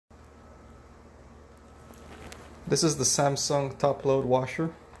This is the Samsung top load washer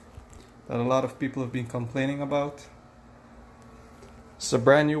that a lot of people have been complaining about. It's a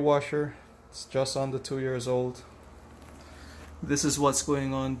brand new washer. It's just under 2 years old. This is what's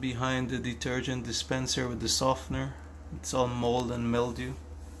going on behind the detergent dispenser with the softener. It's all mold and mildew.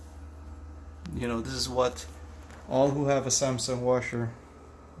 You know, this is what all who have a Samsung washer,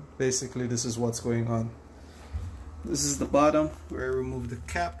 basically this is what's going on. This is the bottom where I remove the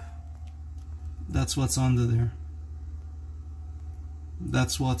cap. That's what's under there.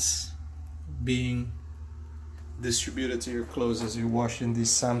 That's what's being distributed to your clothes as you're washing these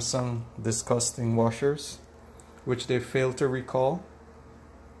Samsung disgusting washers, which they failed to recall.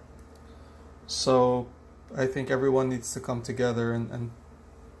 So I think everyone needs to come together and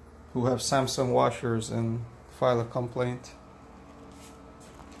who have Samsung washers and file a complaint.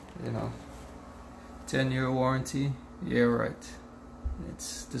 You know, 10-year warranty. Yeah, right.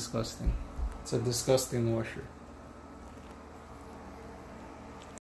 It's disgusting. It's a disgusting washer.